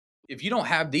if you don't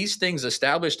have these things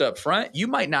established up front, you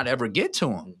might not ever get to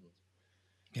them.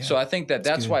 Yeah, so I think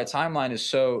that's why a timeline is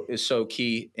so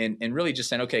key, and really just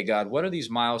saying, okay, God, what are these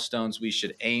milestones we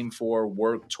should aim for,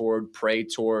 work toward, pray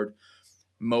toward,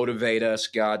 motivate us,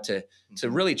 God, to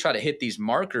really try to hit these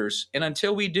markers. And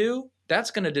until we do,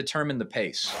 that's going to determine the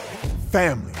pace.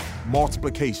 Family,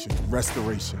 multiplication,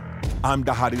 restoration. I'm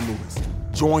Dhati Lewis.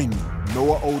 Join me,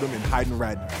 Noah Oldham and Hayden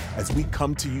Ratner, as we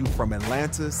come to you from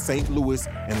Atlanta, St. Louis,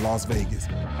 and Las Vegas,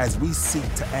 as we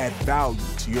seek to add value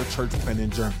to your church planting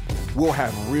journey. We'll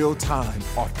have real-time,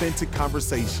 authentic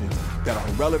conversations that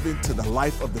are relevant to the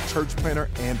life of the church planter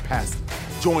and pastor.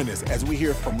 Join us as we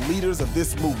hear from leaders of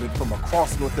this movement from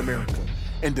across North America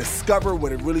and discover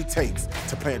what it really takes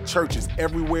to plant churches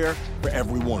everywhere for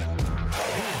everyone.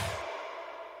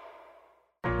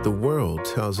 The world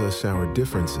tells us our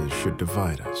differences should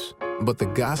divide us. But the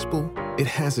gospel, it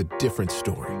has a different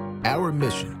story. Our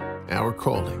mission, our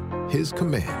calling, His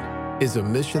command, is a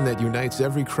mission that unites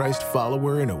every Christ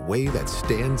follower in a way that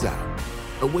stands out,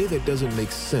 a way that doesn't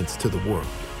make sense to the world.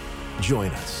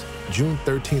 Join us June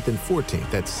 13th and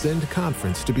 14th at Send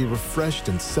Conference to be refreshed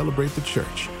and celebrate the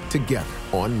church together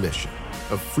on mission.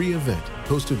 A free event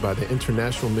hosted by the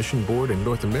International Mission Board and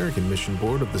North American Mission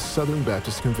Board of the Southern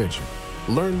Baptist Convention.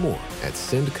 Learn more at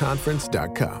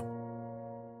sendconference.com.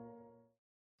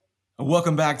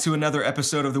 Welcome back to another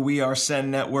episode of the We Are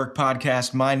Send Network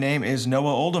podcast. My name is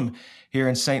Noah Oldham here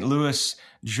in St. Louis,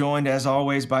 joined as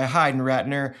always by Hayden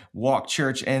Ratner, Walk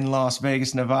Church in Las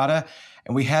Vegas, Nevada.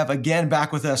 And we have again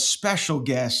back with us special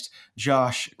guest,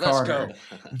 Josh Carter.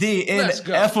 The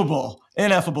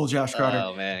ineffable Josh Carter.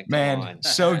 Oh, man. Come on.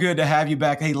 So good to have you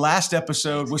back. Hey, last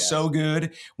episode was so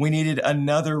good. We needed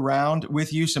another round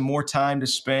with you, some more time to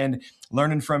spend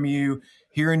learning from you,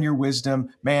 hearing your wisdom.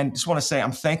 Man, just want to say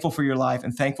I'm thankful for your life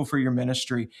and thankful for your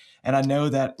ministry. And I know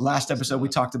that last episode we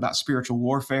talked about spiritual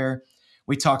warfare.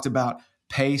 We talked about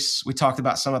pace. We talked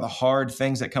about some of the hard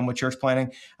things that come with church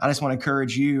planting. I just want to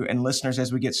encourage you and listeners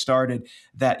as we get started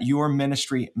that your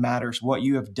ministry matters. What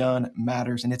you have done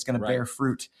matters, and it's going to bear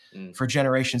fruit for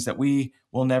generations that we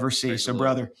will never see. So,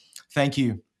 brother, thank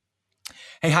you.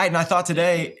 Hey, Hayden, I thought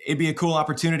today it'd be a cool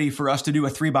opportunity for us to do a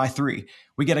 3x3.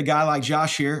 We get a guy like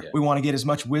Josh here. Yeah. We want to get as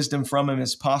much wisdom from him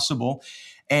as possible.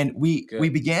 And we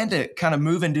began to kind of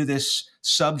move into this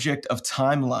subject of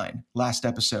timeline last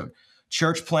episode.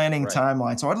 Church planning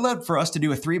timeline. So I'd love for us to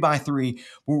do a 3x3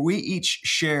 where we each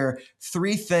share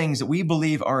 3 things that we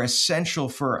believe are essential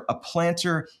for a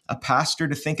planter, a pastor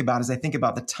to think about as they think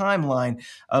about the timeline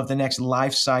of the next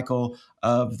life cycle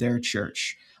of their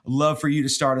church. Love for you to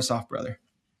start us off, brother.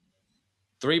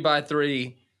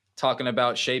 3x3, talking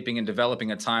about shaping and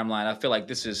developing a timeline. I feel like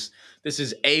this is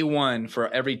A1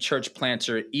 for every church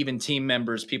planter, even team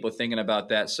members, people thinking about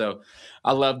that. So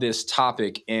I love this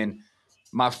topic. And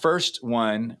my first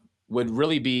one would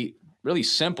really be really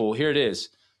simple. Here it is.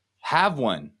 Have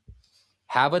one.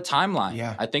 Have a timeline.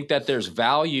 Yeah. I think that there's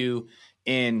value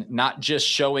in not just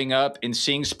showing up and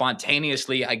seeing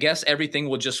spontaneously. I guess everything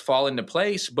will just fall into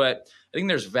place, but I think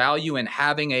there's value in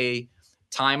having a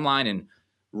timeline and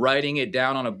writing it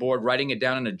down on a board, writing it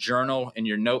down in a journal, in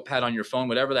your notepad on your phone,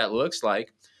 whatever that looks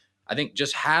like. I think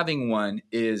just having one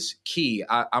is key.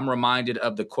 I'm reminded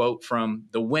of the quote from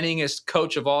the winningest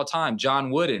coach of all time,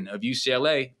 John Wooden of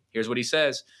UCLA. Here's what he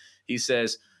says. He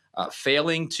says,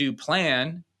 failing to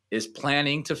plan is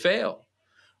planning to fail,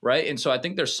 right? And so I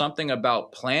think there's something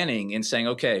about planning and saying,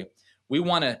 okay, we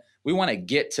want to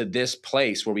get to this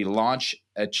place where we launch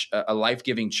a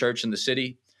life-giving church in the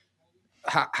city.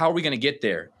 How are we going to get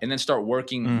there? And then start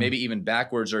working maybe even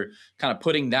backwards or kind of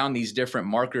putting down these different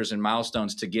markers and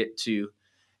milestones to get to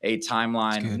a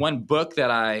timeline. One book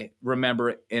that I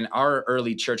remember in our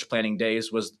early church planning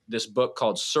days was this book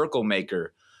called Circle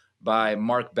Maker by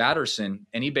Mark Batterson.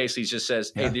 And he basically just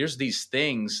says, hey, there's these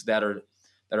things that are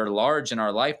large in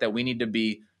our life that we need to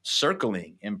be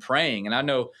circling and praying. And I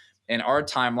know in our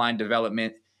timeline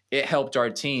development, it helped our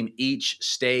team each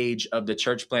stage of the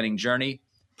church planning journey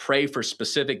pray for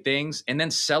specific things, and then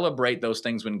celebrate those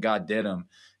things when God did them.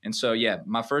 And so,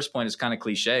 my first point is kind of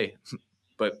cliche,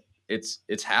 but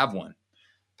it's have one.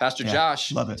 Pastor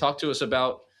Josh, talk to us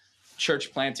about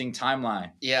church planting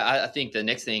timeline. Yeah, I think the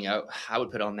next thing I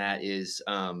would put on that is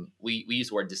we use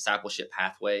the word discipleship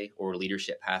pathway or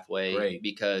leadership pathway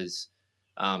because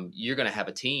you're going to have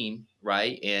a team,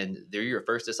 right? And they're your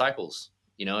first disciples.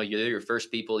 You're your first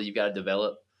people you've got to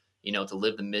develop, to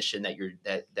live the mission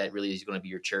that really is going to be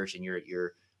your church and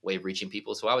your way of reaching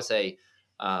people. So I would say,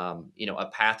 a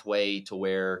pathway to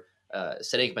where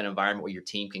setting up an environment where your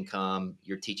team can come,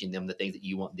 you're teaching them the things that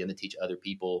you want them to teach other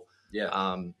people.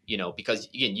 Yeah. Because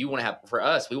again, we want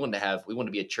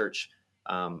to be a church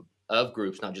of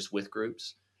groups, not just with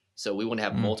groups. So we want to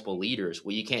have multiple leaders.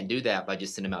 Well, you can't do that by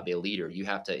just sending them out to be a leader. You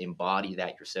have to embody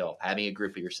that yourself, having a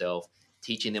group of yourself,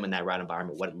 teaching them in that right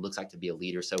environment, what it looks like to be a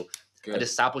leader. So a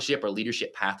discipleship or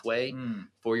leadership pathway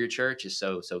for your church is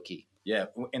so key. Yeah.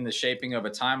 In the shaping of a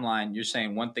timeline, you're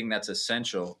saying one thing that's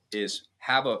essential is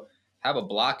have a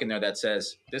block in there that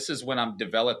says, this is when I'm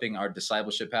developing our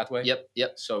discipleship pathway.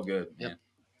 Yep. So good. Yep.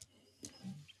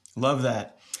 Love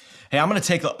that. Hey, I'm going to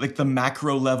take like the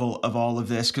macro level of all of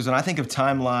this, because when I think of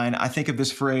timeline, I think of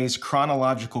this phrase,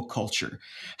 chronological culture.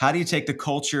 How do you take the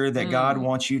culture that God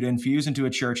wants you to infuse into a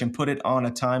church and put it on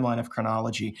a timeline of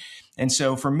chronology? And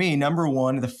so for me, number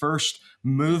one, the first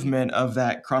movement of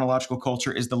that chronological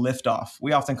culture is the liftoff.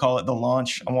 We often call it the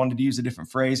launch. I wanted to use a different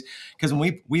phrase because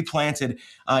when we planted,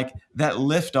 like that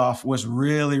liftoff was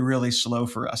really, really slow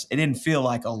for us. It didn't feel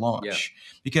like a launch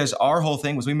because our whole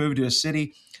thing was we moved to a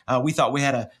city. We thought we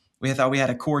had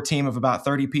a core team of about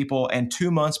 30 people, and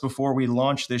 2 months before we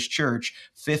launched this church,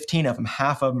 15 of them,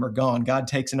 half of them are gone. God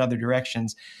takes in other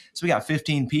directions. So we got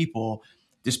 15 people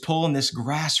just pulling this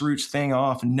grassroots thing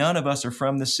off. None of us are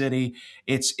from the city.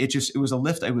 It was a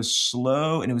lift. It was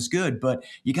slow and it was good, but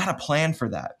you got to plan for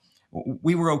that.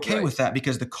 We were okay with that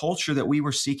because the culture that we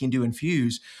were seeking to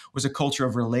infuse was a culture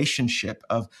of relationship,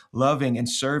 of loving and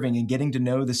serving and getting to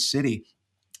know the city,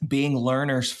 being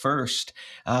learners first.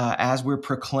 As we're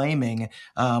proclaiming,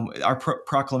 our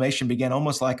proclamation began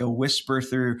almost like a whisper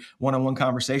through one-on-one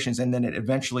conversations, and then it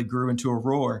eventually grew into a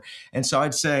roar. And so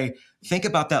I'd say, think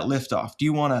about that liftoff. Do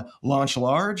you want to launch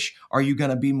large? Are you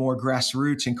going to be more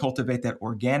grassroots and cultivate that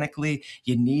organically?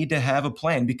 You need to have a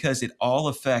plan because it all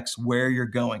affects where you're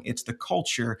going. It's the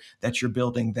culture that you're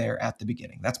building there at the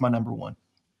beginning. That's my number one.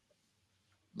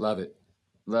 Love it.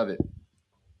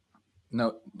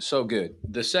 No, so good.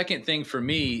 The second thing for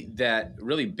me that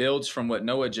really builds from what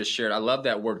Noah just shared, I love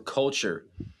that word culture.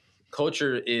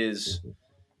 Culture is,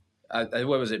 what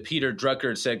was it? Peter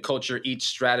Drucker said, culture eats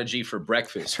strategy for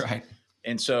breakfast. That's right.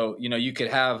 And so, you could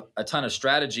have a ton of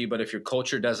strategy, but if your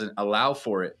culture doesn't allow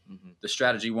for it, the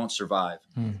strategy won't survive.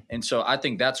 And so I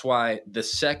think that's why the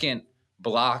second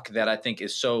block that I think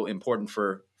is so important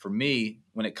for me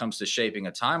when it comes to shaping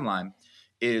a timeline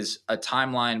is a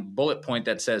timeline bullet point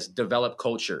that says develop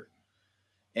culture.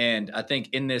 And I think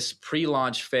in this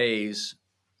pre-launch phase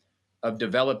of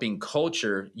developing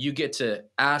culture, you get to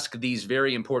ask these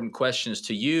very important questions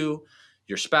to you,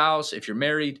 your spouse, if you're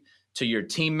married, to your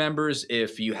team members,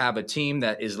 if you have a team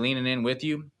that is leaning in with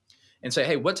you, and say,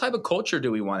 hey, what type of culture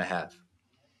do we want to have?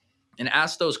 And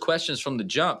ask those questions from the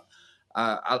jump.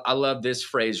 I love this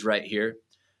phrase right here.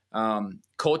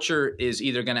 Culture is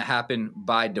either going to happen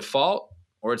by default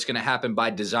or it's going to happen by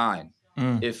design.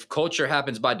 If culture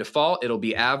happens by default, it'll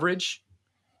be average.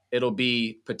 It'll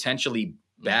be potentially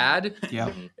bad.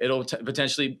 Yeah.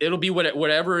 It'll be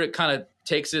whatever it kind of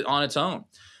takes it on its own.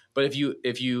 But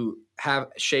if you have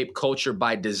shape culture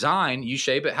by design, you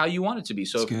shape it how you want it to be.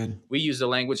 So we use the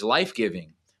language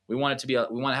life-giving. We want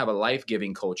to have a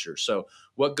life-giving culture. So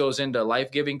what goes into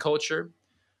life-giving culture?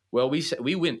 Well,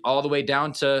 we went all the way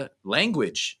down to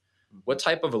language. What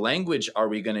type of language are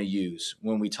we going to use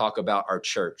when we talk about our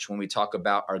church, when we talk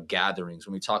about our gatherings,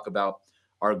 when we talk about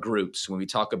our groups, when we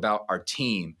talk about our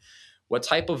team? What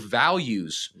type of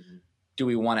values do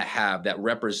we want to have that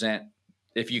represent,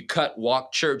 if you cut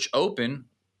Walk Church open,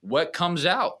 what comes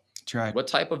out? That's right. What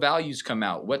type of values come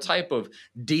out? What type of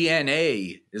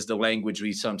DNA is the language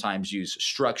we sometimes use,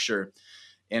 structure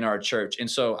in our church?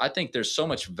 And so I think there's so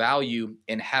much value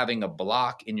in having a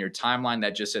block in your timeline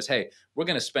that just says, hey, we're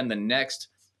going to spend the next,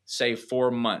 say,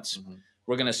 4 months.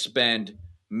 We're going to spend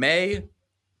May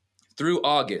through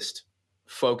August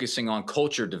focusing on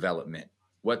culture development.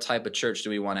 What type of church do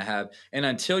we want to have? And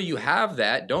until you have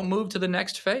that, don't move to the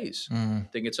next phase. I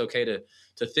think it's okay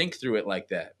to think through it like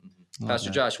that.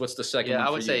 Pastor Josh, what's the second one? I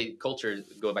would say culture,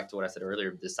 go back to what I said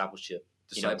earlier, discipleship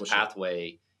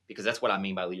pathway, because that's what I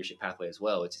mean by leadership pathway as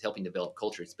well. It's helping develop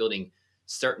culture. It's building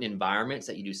certain environments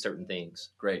that you do certain things.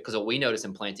 Great. Because what we noticed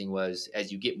in planting was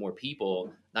as you get more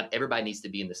people, not everybody needs to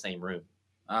be in the same room.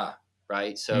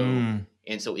 Right? So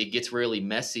and so it gets really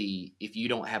messy if you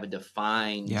don't have a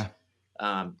defined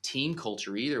team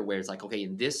culture either, where it's like, okay,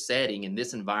 in this setting, in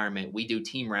this environment, we do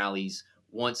team rallies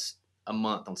once a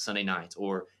month on Sunday nights,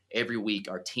 or every week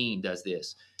our team does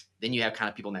this. Then you have kind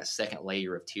of people in that second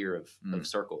layer of tier of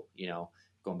circle,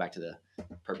 going back to the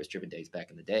purpose-driven days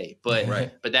back in the day. But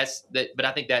but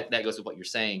I think that goes with what you're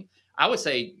saying. I would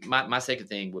say my second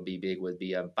thing would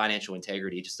be financial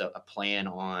integrity, just a plan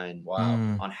on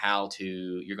how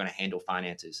you're going to handle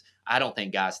finances. I don't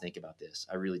think guys think about this.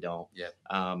 I really don't. Yeah.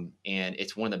 And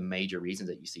it's one of the major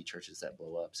reasons that you see churches that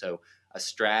blow up. So a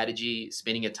strategy,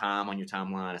 spending a time on your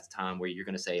timeline, it's a time where you're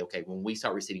going to say, okay, when we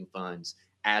start receiving funds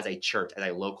as a church, as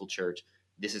a local church,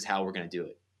 this is how we're going to do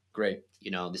it. Great.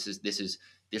 These are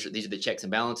the checks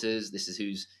and balances.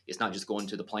 It's not just going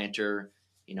to the planter.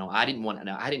 I didn't want to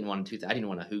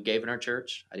know who gave in our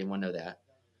church. I didn't want to know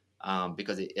that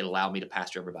because it allowed me to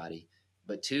pastor everybody.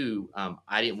 But two,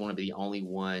 I didn't want to be the only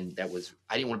one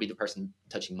I didn't want to be the person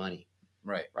touching money.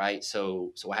 Right.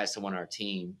 So I had someone on our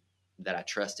team that I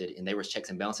trusted, and they were checks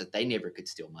and balances. They never could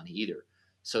steal money either.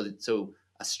 So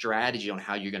a strategy on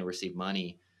how you're going to receive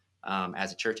money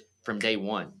as a church from day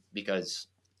one, because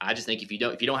I just think if you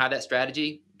don't have that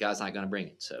strategy, God's not going to bring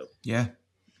it. So yeah.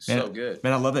 Man, so good.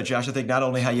 Man, I love that, Josh. I think not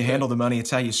only how you handle the money,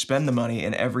 it's how you spend the money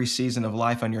in every season of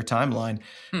life on your timeline.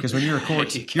 Because when you're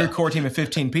a core team of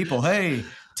 15 people, hey,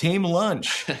 team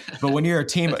lunch. But when you're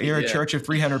a church of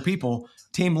 300 people,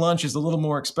 team lunch is a little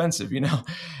more expensive,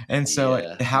 And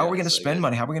so how are we going to spend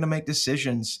money? How are we going to make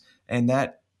decisions? And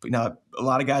that, a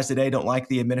lot of guys today don't like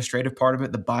the administrative part of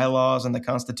it, the bylaws and the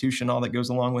Constitution, all that goes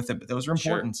along with it. But those are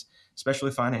important, especially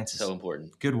finances. So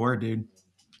important. Good word, dude.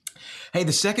 Hey,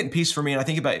 the second piece for me, and I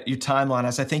think about your timeline,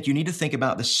 is I think you need to think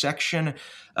about the section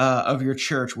of your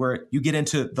church where you get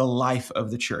into the life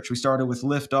of the church. We started with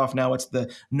liftoff. Now it's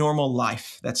the normal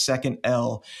life, that second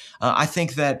L. I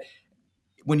think that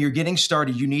when you're getting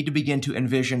started, you need to begin to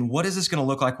envision, what is this going to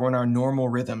look like? We're in our normal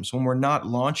rhythms, when we're not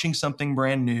launching something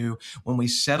brand new, when we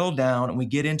settle down and we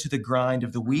get into the grind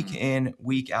of the week in,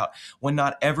 week out, when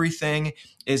not everything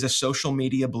is a social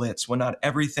media blitz, when not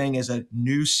everything is a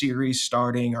new series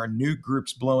starting or new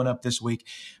groups blowing up this week,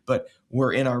 but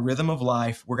we're in our rhythm of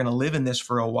life. We're going to live in this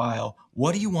for a while.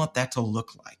 What do you want that to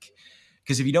look like?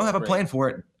 Because if you don't have a plan for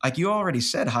it, like you already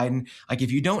said, Hayden, like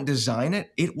if you don't design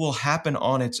it, it will happen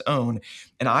on its own.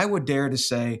 And I would dare to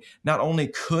say, not only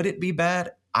could it be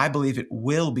bad, I believe it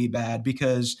will be bad,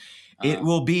 because it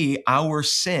will be our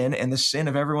sin and the sin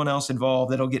of everyone else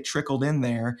involved that'll get trickled in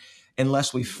there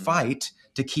unless we fight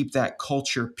to keep that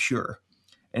culture pure.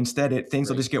 Instead, things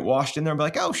will just get washed in there and be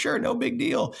like, oh, sure, no big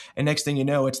deal. And next thing you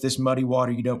know, it's this muddy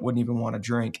water you wouldn't even want to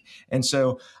drink. And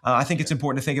so I think it's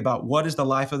important to think about, what does the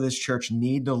life of this church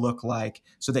need to look like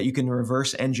so that you can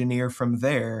reverse engineer from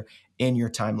there in your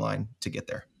timeline to get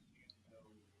there.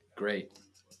 Great.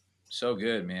 So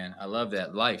good, man. I love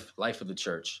that. Life of the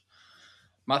church.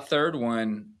 My third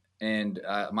one and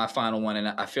my final one, and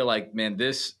I feel like, man,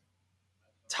 this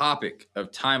topic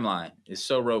of timeline is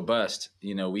so robust.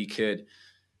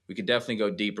 We could definitely go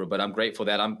deeper, but I'm grateful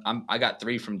that I got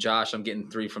 3 from Josh. I'm getting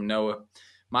 3 from Noah.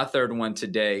 My third one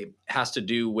today has to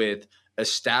do with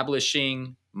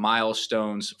establishing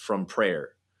milestones from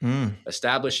prayer.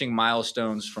 Establishing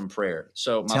milestones from prayer.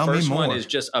 So my first one is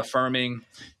just affirming.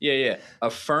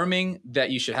 Affirming that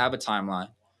you should have a timeline.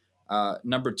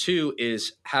 Number 2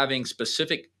 is having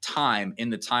specific time in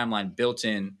the timeline built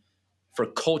in for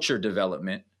culture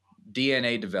development,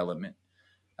 DNA development.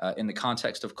 In the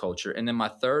context of culture. And then my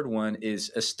third one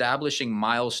is establishing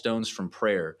milestones from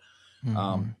prayer.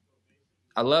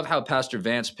 I love how Pastor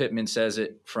Vance Pittman says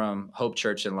it from Hope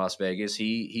Church in Las Vegas.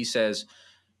 He says,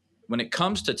 when it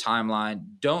comes to timeline,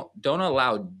 don't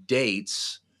allow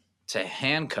dates to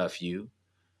handcuff you.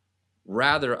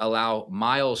 Rather, allow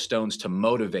milestones to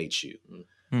motivate you,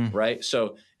 right?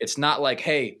 So it's not like,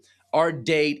 hey, our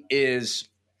date is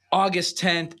August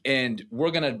 10th, and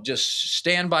we're going to just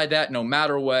stand by that no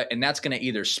matter what. And that's going to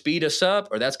either speed us up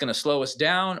or that's going to slow us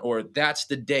down, or that's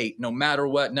the date. No matter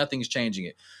what, nothing's changing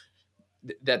it.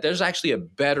 That there's actually a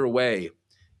better way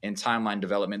in timeline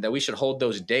development, that we should hold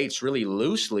those dates really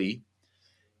loosely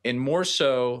and more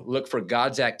so look for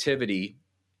God's activity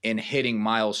in hitting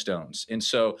milestones. And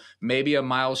so maybe a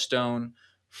milestone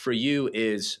for you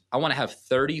is, I want to have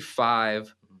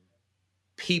 35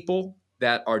 people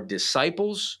that are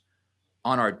disciples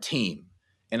on our team.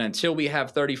 And until we have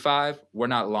 35, we're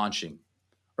not launching.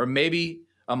 Or maybe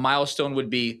a milestone would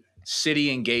be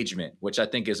city engagement, which I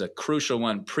think is a crucial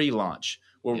one pre-launch,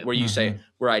 where you say,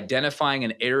 we're identifying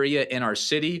an area in our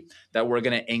city that we're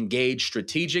going to engage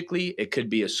strategically. It could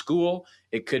be a school.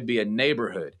 It could be a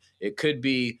neighborhood. It could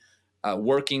be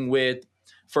working with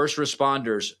first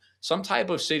responders, some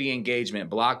type of city engagement,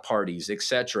 block parties,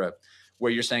 etc.,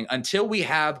 where you're saying, until we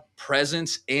have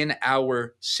presence in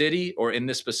our city or in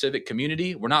this specific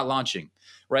community, we're not launching,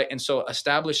 right? And so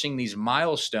establishing these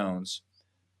milestones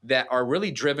that are really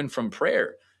driven from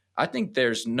prayer. I think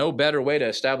there's no better way to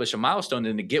establish a milestone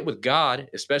than to get with God,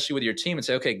 especially with your team, and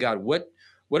say, okay, God, what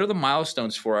are the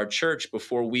milestones for our church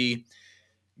before we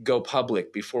go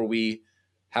public, before we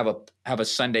have a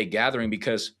Sunday gathering?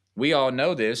 Because we all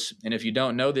know this, and if you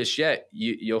don't know this yet,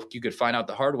 you could find out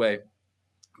the hard way.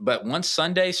 But once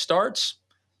Sunday starts,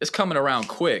 it's coming around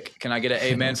quick. Can I get an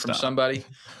amen from somebody?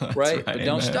 Right? But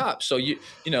don't stop. So you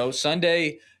know,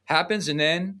 Sunday happens, and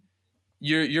then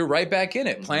you're right back in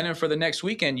it, planning for the next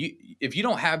weekend. If you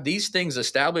don't have these things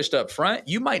established up front,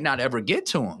 you might not ever get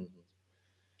to them.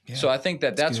 Yeah, so I think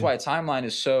that's why timeline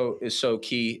is so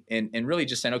key, and really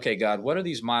just saying, okay, God, what are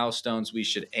these milestones we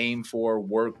should aim for,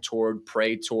 work toward,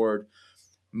 pray toward,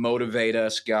 motivate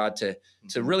us, God, to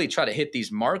really try to hit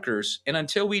these markers. And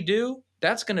until we do,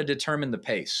 that's going to determine the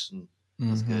pace.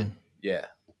 That's good. Yeah.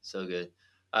 So good.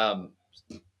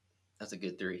 That's a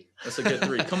good 3. That's a good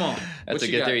 3. Come on. That's a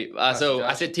good 3. So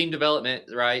I said team development,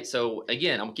 right? So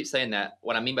again, I'm going to keep saying that.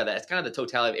 What I mean by that, it's kind of the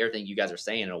totality of everything you guys are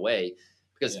saying in a way,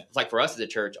 because like for us as a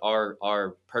church,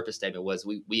 our purpose statement was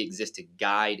we exist to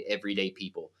guide everyday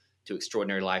people to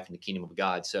extraordinary life in the kingdom of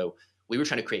God. So we were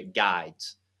trying to create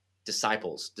guides,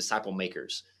 disciples, disciple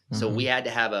makers. So we had to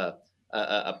have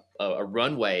a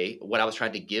runway, what I was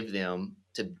trying to give them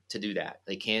to do that.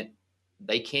 They can't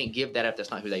give that if that's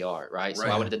not who they are, right? So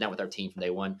I would have done that with our team from day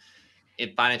one.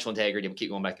 In financial integrity, we'll keep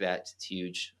going back to that. It's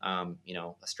huge. You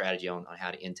know, a strategy on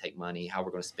how to intake money, how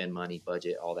we're going to spend money,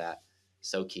 budget, all that.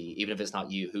 So key. Even if it's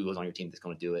not you, who goes on your team that's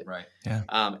going to do it. Right. Yeah.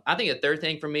 I think a third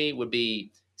thing for me would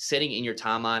be setting in your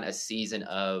timeline a season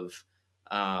of,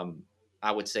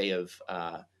 I would say, of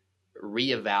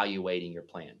reevaluating your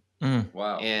plan.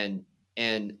 Wow.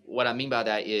 And what I mean by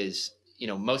that is, you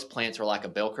know, most plants are like a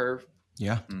bell curve.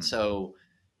 Yeah. So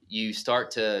you start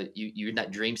to, you're in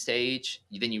that dream stage,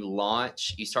 then you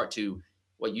launch, you start to,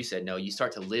 what you said, you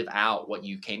start to live out what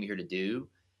you came here to do.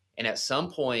 And at some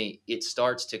point it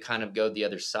starts to kind of go the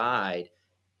other side,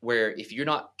 where if you're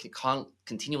not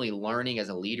continually learning as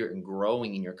a leader and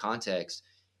growing in your context,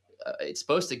 it's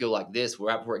supposed to go like this,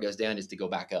 where right before it goes down is to go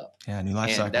back up. Yeah, new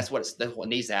life cycle. That's what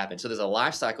needs to happen. So there's a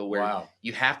life cycle where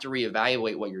you have to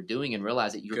reevaluate what you're doing and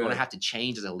realize that you're going to have to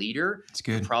change as a leader. It's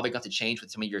good. You're probably got to change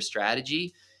with some of your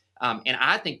strategy. And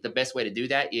I think the best way to do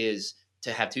that is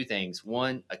to have 2 things.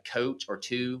 1, a coach, or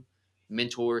 2,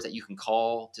 mentors that you can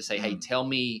call to say, hey, tell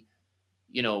me,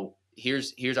 you know,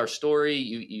 here's our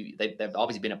story. They've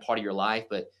obviously been a part of your life,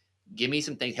 but give me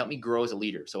some things, help me grow as a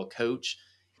leader. So a coach.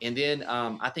 And then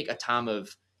I think a time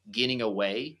of getting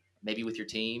away, maybe with your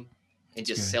team, and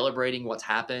just celebrating what's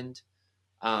happened.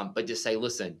 But just say,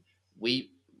 listen,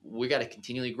 we got to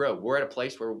continually grow. We're at a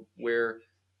place where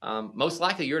most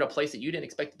likely you're at a place that you didn't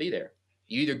expect to be there.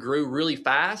 You either grew really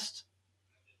fast,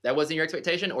 that wasn't your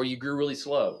expectation, or you grew really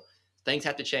slow. Things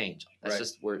have to change. That's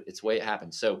just where it's the way it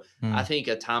happens. So I think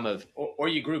a time of, or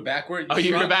you grew backwards.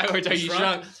 You grew backwards, or you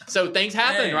shrunk. So things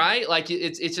happen, right? Like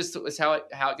it's how it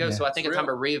goes. Yeah, so I think a time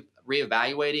of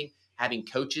reevaluating, having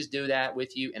coaches do that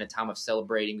with you, and a time of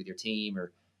celebrating with your team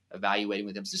or evaluating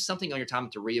with them. It's just something on your time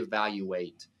to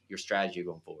reevaluate your strategy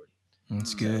going forward.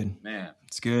 It's good, man.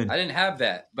 It's good. I didn't have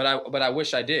that, but I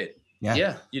wish I did.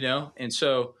 Yeah. You know, and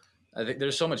so I think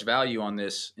there's so much value on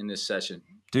this in this session.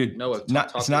 Dude,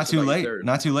 it's not too late.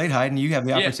 Not too late, Hayden. You have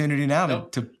the opportunity now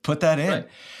to put that in. Right.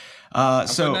 I'm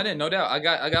putting that in, no doubt.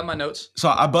 I got my notes. So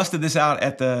I busted this out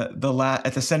at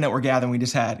the Send Network gathering we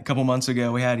just had a couple months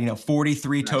ago. We had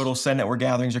 43 total Send Network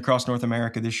gatherings across North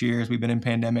America this year as we've been in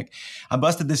pandemic. I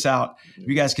busted this out.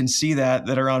 You guys can see that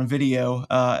are on video.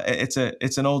 It's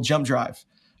an old jump drive.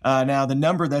 Now the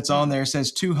number that's on there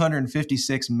says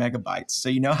 256 megabytes. So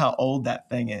you know how old that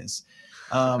thing is.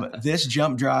 This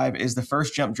jump drive is the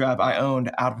first jump drive I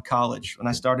owned out of college when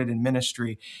I started in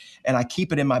ministry. And I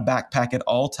keep it in my backpack at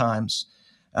all times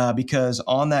because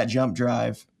on that jump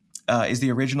drive is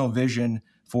the original vision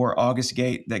for August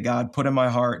Gate that God put in my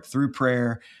heart through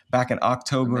prayer back in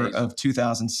October of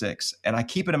 2006. And I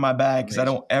keep it in my bag because I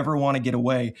don't ever want to get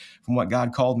away from what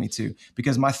God called me to.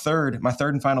 Because my third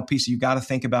and final piece you got to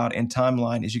think about in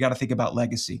timeline is you got to think about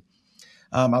legacy.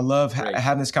 I love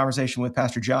having this conversation with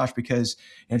Pastor Josh because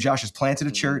Josh has planted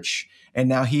a church and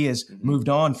now he has moved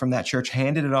on from that church,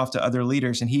 handed it off to other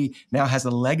leaders, and he now has a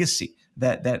legacy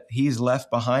that he's left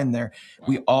behind there. Wow.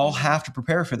 We all have to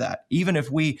prepare for that. Even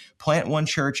if we plant one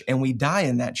church and we die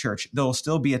in that church, there'll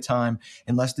still be a time,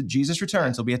 unless Jesus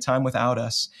returns, there'll be a time without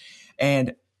us.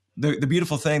 And the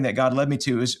beautiful thing that God led me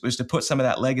to is to put some of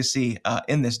that legacy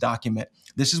in this document.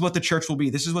 This is what the church will be.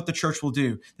 This is what the church will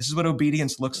do. This is what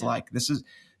obedience looks like. This is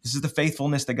the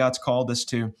faithfulness that God's called us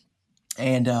to.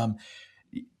 And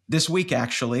this week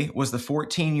actually was the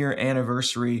 14-year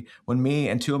anniversary when me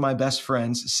and two of my best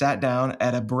friends sat down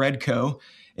at a bread co.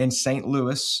 in St.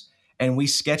 Louis, and we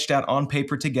sketched out on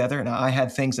paper together. And I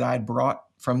had things that I had brought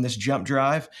from this jump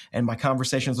drive and my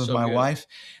conversations with my wife.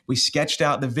 We sketched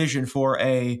out the vision for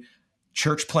a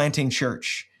church planting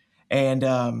church. And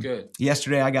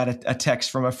yesterday I got a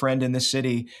text from a friend in the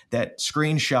city that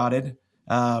screenshotted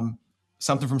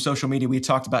something from social media we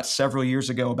talked about several years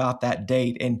ago about that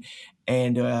date.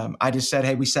 And I just said,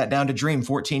 hey, we sat down to dream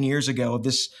 14 years ago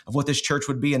of what this church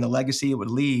would be and the legacy it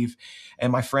would leave.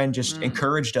 And my friend just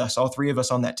encouraged us, all three of us,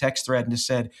 on that text thread, and just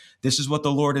said, this is what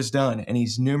the Lord has done. And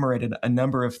he's enumerated a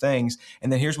number of things.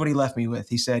 And then here's what he left me with.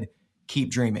 He said,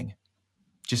 keep dreaming.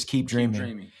 Just keep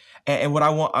dreaming. And what I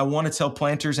want to tell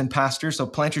planters and pastors, so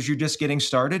planters, you're just getting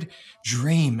started,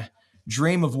 dream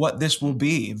of what this will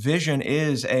be. Vision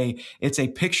is it's a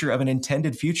picture of an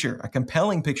intended future, a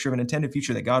compelling picture of an intended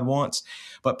future that God wants.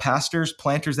 But pastors,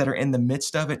 planters that are in the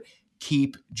midst of it,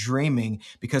 keep dreaming,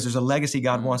 because there's a legacy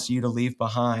God wants you to leave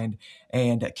behind.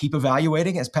 And keep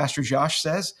evaluating, as Pastor Josh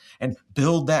says, and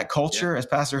build that culture, as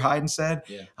Pastor Hayden said.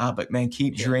 But man,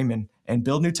 keep dreaming and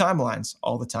build new timelines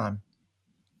all the time.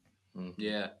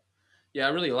 Yeah, I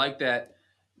really like that,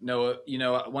 Noah. You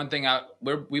know, one thing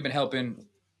we've been helping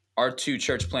our two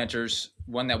church planters,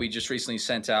 one that we just recently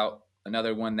sent out,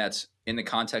 another one that's in the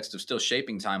context of still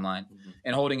shaping timeline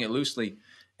and holding it loosely.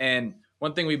 And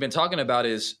one thing we've been talking about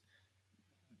is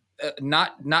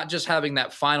not just having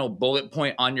that final bullet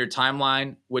point on your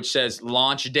timeline, which says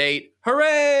launch date,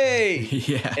 hooray!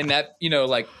 Yeah. And that, you know,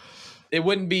 like it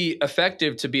wouldn't be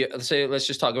effective to be, let's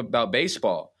just talk about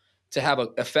baseball, to have an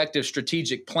effective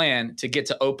strategic plan to get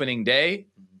to opening day,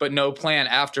 but no plan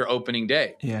after opening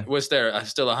day. Yeah. Was there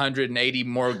still 180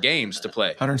 more games to play?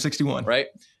 161. Right?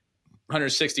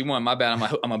 161. My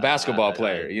bad. I'm a basketball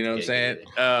player. You know what I'm saying?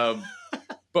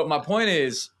 But my point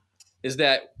is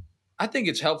that I think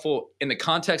it's helpful in the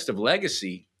context of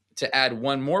legacy to add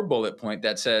one more bullet point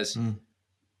that says,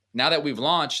 now that we've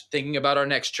launched, thinking about our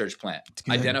next church plant,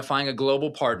 identifying a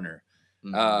global partner,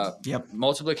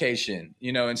 multiplication,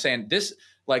 you know, and saying this,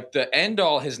 like the end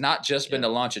all has not just been to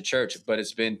launch a church, but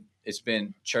it's been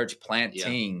church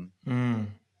planting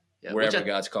wherever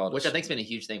God's called us. Which I think has been a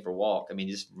huge thing for Walk. I mean,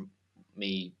 just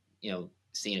me, you know,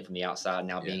 seeing it from the outside,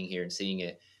 now being here and seeing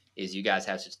it, is you guys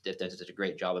have done such a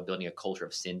great job of building a culture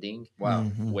of sending. Wow.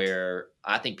 Where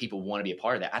I think people want to be a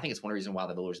part of that. I think it's one reason why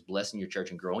the Lord is blessing your church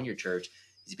and growing your church,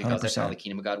 is because 100%. That's how the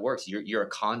kingdom of God works. You're a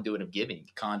conduit of giving.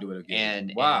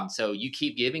 And so you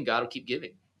keep giving, God will keep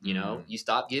giving. You know, you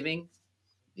stop giving,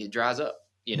 it dries up,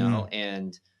 you know.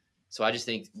 And so I just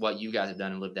think what you guys have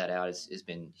done and lived that out has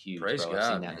been huge. Praise bro. God,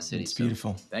 I've seen that in the city. It's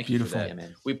beautiful. Thank you for that. Yeah,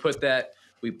 man. We put that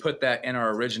in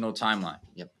our original timeline.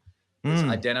 Yep. It's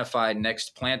identify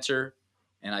next planter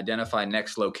and identify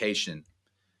next location.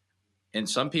 And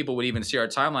some people would even see our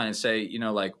timeline and say, you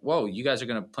know, like, whoa, you guys are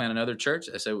going to plant another church?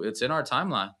 I said, it's in our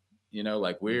timeline. You know,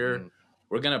 like we're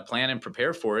going to plan and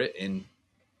prepare for it. And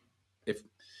if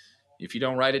you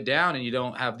don't write it down and you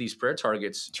don't have these prayer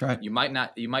targets, you might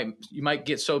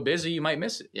get so busy, you might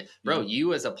miss it. Yeah. Bro,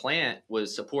 you as a plant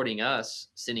was supporting us,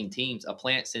 sending teams, a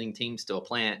plant sending teams to a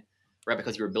plant, right?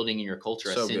 Because you were building in your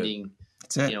culture, a sending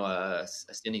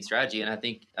strategy. And I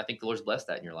think the Lord's blessed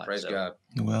that in your life. Praise God.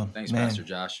 Well, thanks, Pastor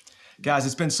Josh. Guys,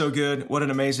 it's been so good. What an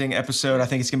amazing episode. I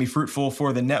think it's going to be fruitful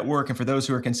for the network and for those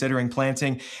who are considering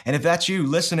planting. And if that's you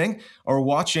listening or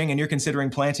watching and you're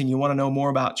considering planting, you want to know more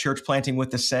about church planting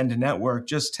with the Send Network,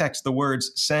 just text the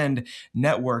words Send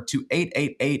Network to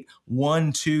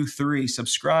 888-123.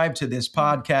 Subscribe to this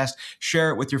podcast.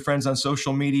 Share it with your friends on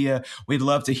social media. We'd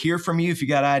love to hear from you if you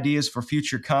got ideas for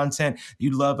future content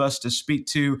you'd love us to speak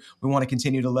to. We want to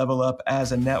continue to level up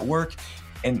as a network.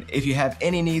 And if you have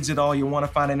any needs at all, you want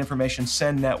to find out information,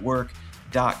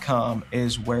 sendnetwork.com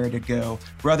is where to go.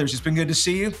 Brothers, it's been good to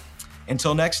see you.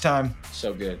 Until next time.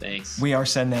 So good. Thanks. We are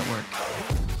Send Network.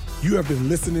 You have been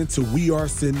listening to We Are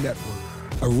Send Network,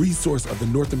 a resource of the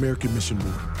North American Mission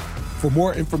Board. For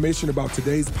more information about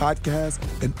today's podcast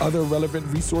and other relevant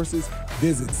resources,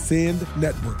 visit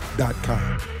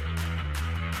sendnetwork.com.